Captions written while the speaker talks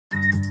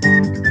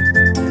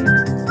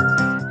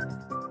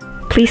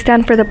Please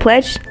stand for the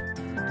pledge.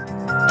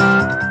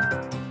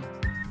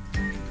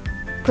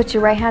 Put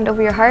your right hand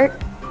over your heart.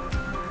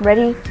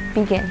 Ready,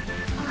 begin.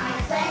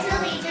 I pledge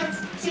allegiance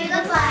to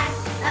the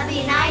flag of the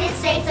United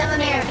States of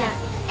America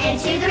and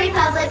to the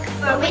republic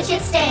for which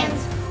it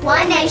stands,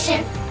 one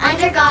nation,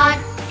 under God,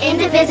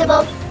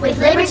 indivisible, with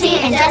liberty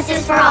and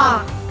justice for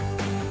all.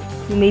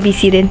 You may be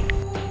seated.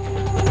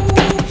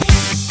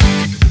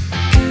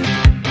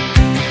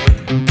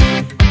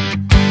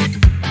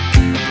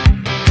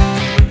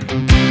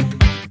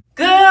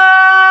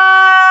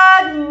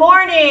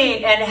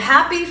 And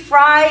happy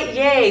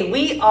Friday.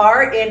 We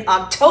are in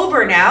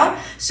October now,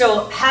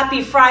 so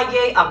happy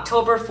Friday,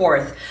 October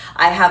 4th.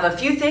 I have a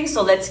few things,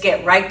 so let's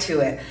get right to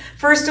it.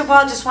 First of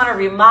all, just want to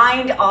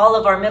remind all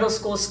of our middle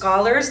school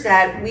scholars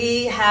that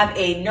we have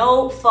a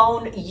no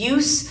phone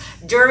use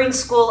during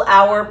school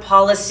hour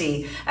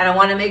policy. And I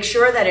want to make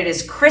sure that it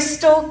is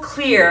crystal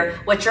clear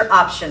what your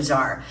options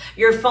are.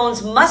 Your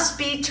phones must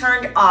be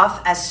turned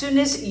off as soon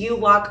as you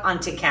walk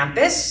onto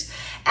campus.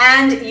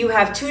 And you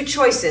have two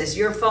choices.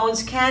 Your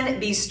phones can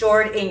be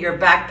stored in your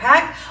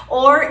backpack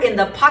or in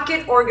the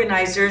pocket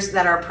organizers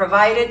that are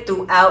provided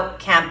throughout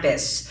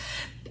campus.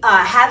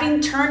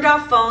 Having turned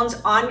off phones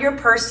on your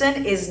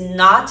person is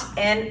not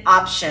an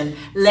option.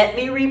 Let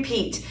me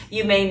repeat,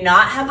 you may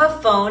not have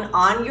a phone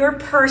on your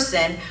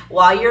person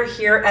while you're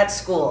here at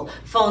school.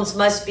 Phones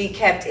must be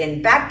kept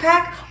in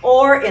backpack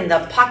or in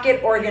the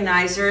pocket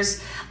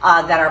organizers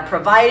that are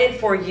provided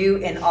for you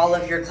in all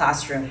of your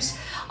classrooms.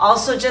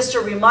 Also, just a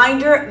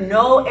reminder,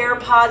 no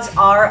AirPods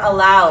are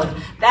allowed.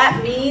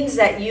 That means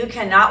that you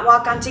cannot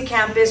walk onto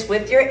campus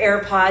with your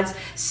AirPods.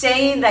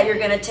 Saying that you're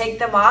going to take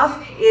them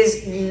off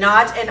is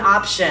not an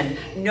option.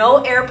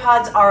 No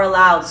AirPods are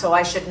allowed, so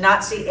I should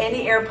not see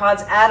any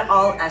AirPods at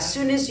all as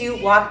soon as you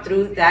walk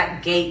through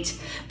that gate.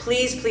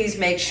 Please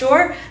make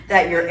sure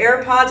that your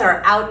AirPods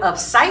are out of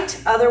sight.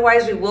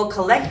 Otherwise, we will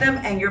collect them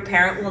and your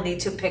parent will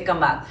need to pick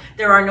them up.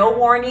 There are no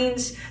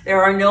warnings.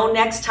 There are no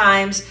next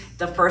times.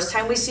 The first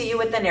time we see you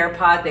with an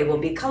AirPod, they will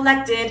be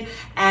collected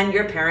and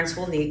your parents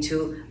will need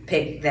to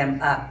pick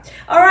them up.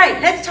 All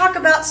right, let's talk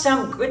about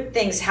some good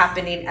things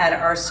happening at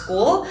our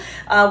school.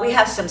 We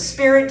have some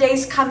Spirit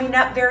Days coming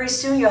up very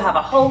soon. You'll have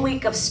a whole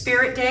week of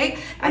Spirit Day.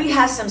 We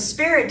have some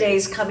Spirit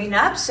Days coming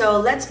up, so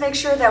let's make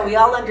sure that we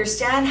all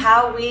understand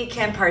how we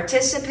can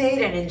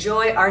participate and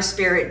enjoy our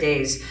Spirit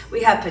Days.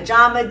 We have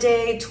Pajama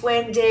Day,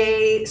 Twin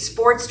Day,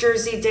 Sports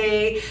Jersey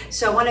Day.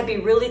 So I want to be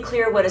really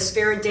clear what a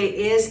Spirit Day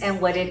is and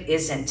what it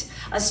isn't.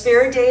 A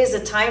Spirit Day is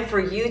a time for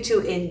you to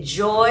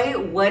enjoy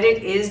what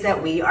it is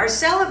that we are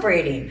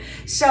celebrating.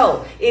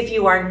 So if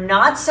you are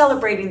not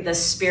celebrating the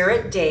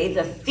Spirit Day,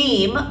 the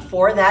theme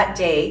for that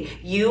day,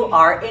 you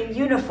are in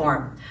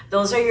uniform.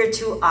 Those are your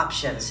two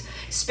options.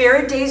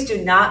 Spirit Days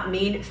do not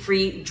mean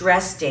free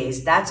dress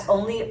days. That's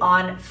only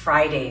on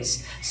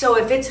Fridays. So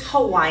if it's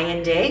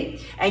Hawaiian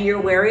Day and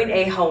you're wearing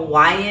a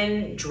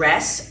Hawaiian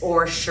dress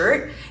or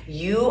shirt,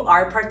 you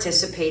are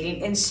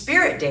participating in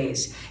Spirit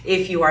Days.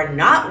 If you are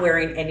not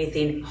wearing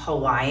anything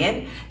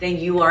Hawaiian, then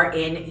you are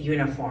in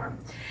uniform.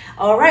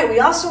 All right, we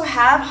also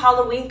have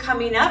Halloween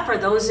coming up. For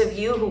those of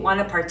you who want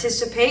to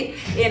participate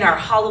in our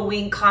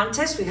Halloween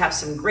contest, we have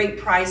some great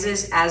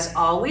prizes as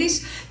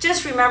always.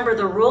 Just remember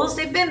the rules.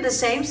 They've been the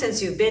same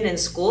since you've been in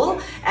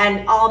school,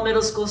 and all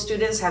middle school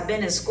students have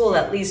been in school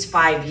at least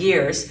 5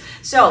 years.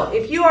 So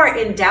if you are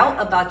in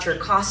doubt about your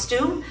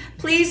costume,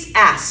 please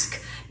ask.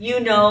 You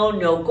know,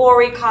 no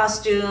gory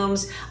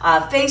costumes,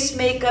 face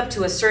makeup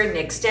to a certain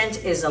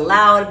extent is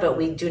allowed, but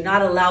we do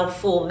not allow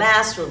full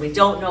masks where we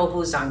don't know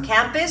who's on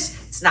campus.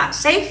 It's not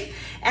safe.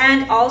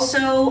 And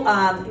also,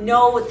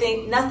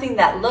 nothing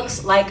that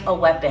looks like a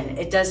weapon.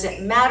 It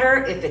doesn't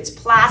matter if it's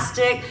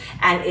plastic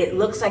and it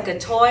looks like a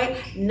toy.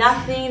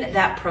 Nothing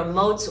that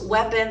promotes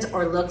weapons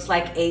or looks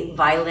like a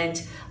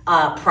violent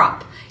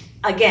prop.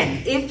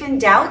 Again, if in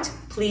doubt,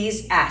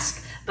 please ask.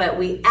 But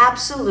we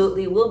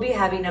absolutely will be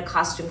having a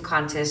costume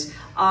contest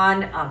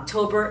on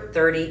October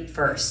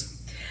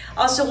 31st.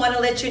 Also want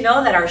to let you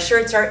know that our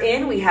shirts are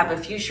in. We have a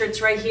few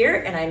shirts right here,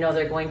 and I know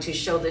they're going to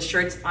show the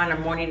shirts on our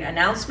morning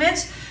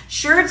announcements.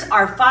 Shirts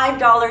are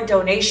 $5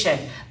 donation,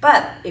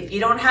 but if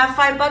you don't have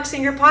 $5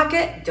 in your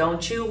pocket,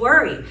 don't you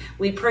worry.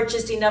 We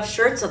purchased enough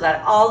shirts so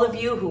that all of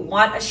you who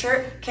want a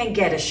shirt can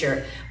get a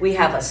shirt. We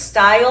have a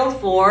style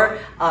for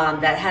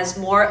that has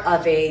more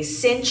of a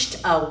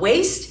cinched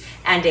waist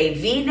and a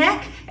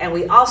V-neck, and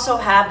we also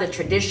have the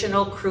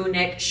traditional crew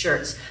neck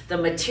shirts. The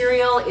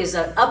material is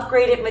an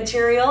upgraded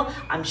material.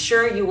 I'm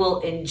sure you will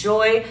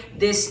enjoy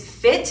this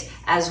fit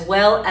as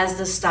well as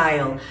the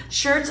style.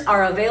 Shirts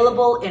are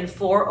available in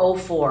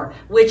 404,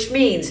 which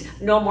means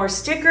no more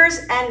stickers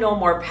and no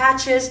more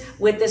patches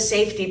with the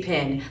safety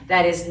pin.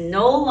 That is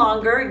no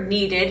longer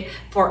needed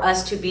for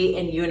us to be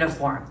in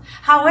uniform.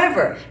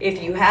 However,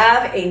 if you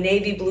have a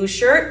navy blue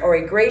shirt or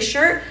a gray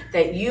shirt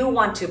that you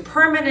want to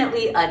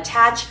permanently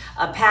attach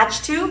a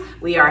patch to,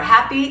 we are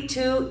happy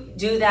to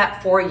do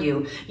that for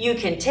you. You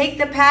can take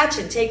the patch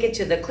and take it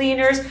to the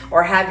cleaners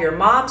or have your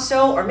mom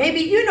sew, or maybe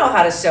you know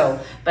how to sew.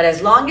 But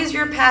as long as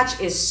your patch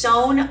is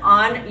sewn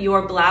on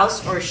your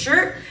blouse or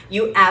shirt,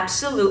 you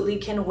absolutely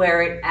can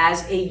wear it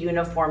as a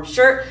uniform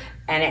shirt,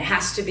 and it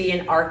has to be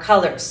in our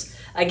colors.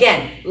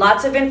 Again,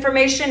 lots of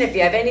information. If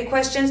you have any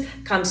questions,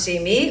 come see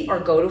me or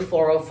go to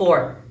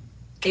 404.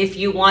 If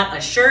you want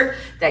a shirt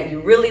that you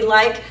really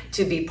like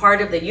to be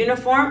part of the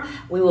uniform,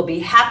 we will be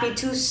happy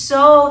to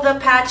sew the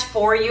patch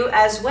for you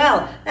as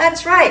well.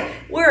 That's right,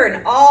 we're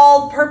an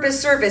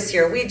all-purpose service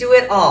here. We do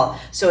it all.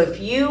 So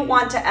if you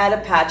want to add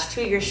a patch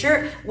to your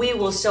shirt, we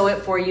will sew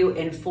it for you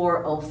in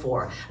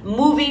 404.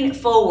 Moving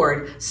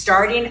forward,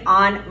 starting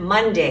on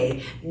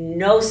Monday,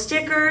 no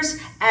stickers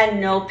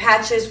and no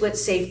patches with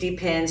safety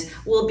pins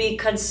will be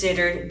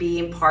considered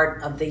being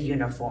part of the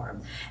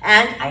uniform.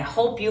 And I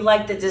hope you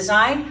like the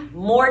design.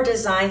 More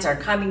designs are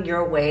coming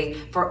your way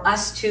for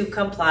us to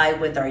comply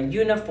with our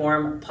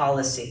uniform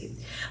policy.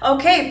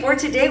 Okay, for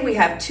today we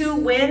have 2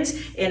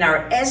 wins in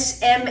our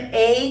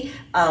SMA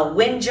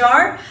win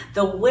jar.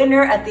 The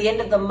winner at the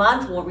end of the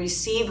month will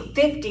receive a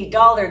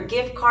 $50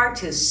 gift card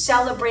to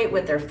celebrate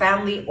with their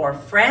family or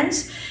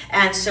friends.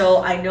 And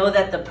so I know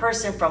that the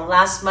person from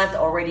last month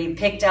already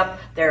picked up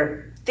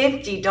their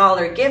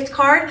 $50 gift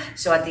card.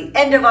 So at the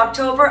end of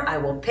October, I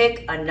will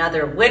pick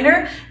another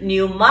winner.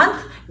 New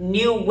month,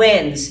 new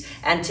wins.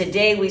 And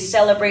today we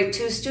celebrate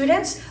 2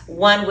 students.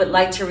 One would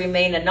like to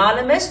remain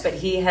anonymous, but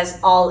he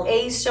has all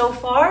A's so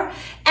far.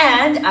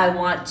 And I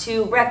want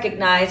to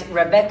recognize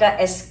Rebecca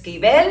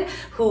Esquivel,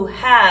 who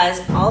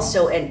has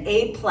also an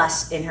A+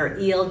 in her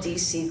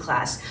ELDC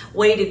class.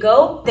 Way to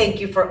go. Thank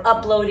you for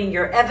uploading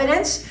your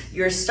evidence.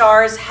 Your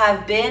stars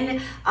have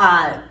been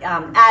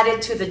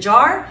added to the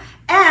jar.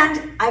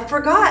 And I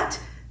forgot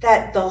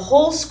that the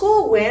whole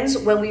school wins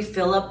when we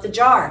fill up the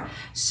jar.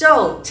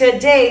 So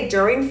today,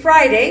 during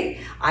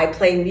Friday, I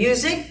play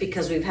music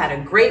because we've had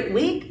a great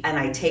week, and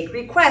I take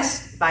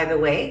requests, by the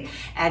way.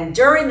 And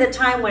during the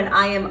time when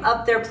I am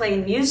up there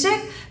playing music,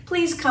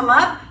 please come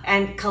up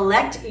and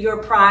collect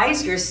your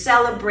prize, your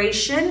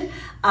celebration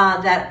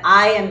that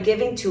I am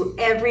giving to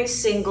every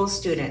single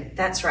student.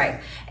 That's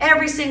right.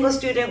 Every single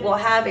student will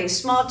have a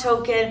small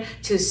token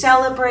to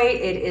celebrate.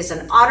 It is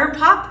an Otter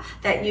Pop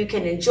that you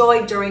can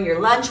enjoy during your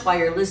lunch while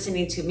you're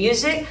listening to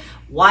music.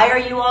 Why are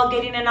you all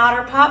getting an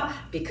Otter Pop?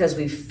 Because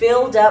we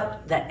filled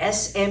up the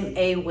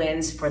SMA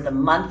wins for the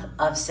month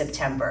of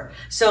September.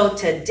 So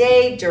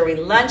today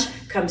during lunch,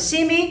 come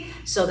see me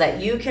so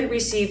that you can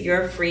receive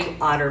your free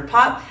Otter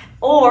Pop.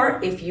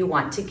 Or if you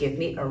want to give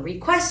me a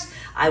request,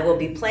 I will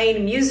be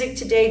playing music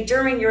today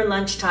during your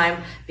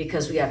lunchtime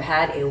because we have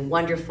had a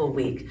wonderful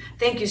week.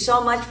 Thank you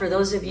so much for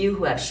those of you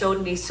who have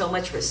shown me so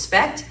much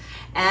respect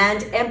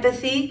and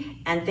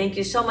empathy. And thank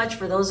you so much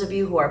for those of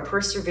you who are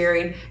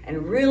persevering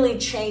and really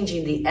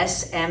changing the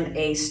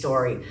SMA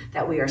story,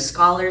 that we are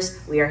scholars,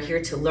 we are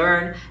here to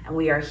learn, and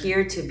we are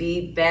here to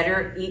be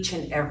better each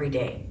and every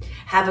day.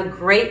 Have a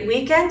great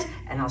weekend,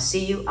 and I'll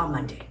see you on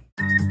Monday.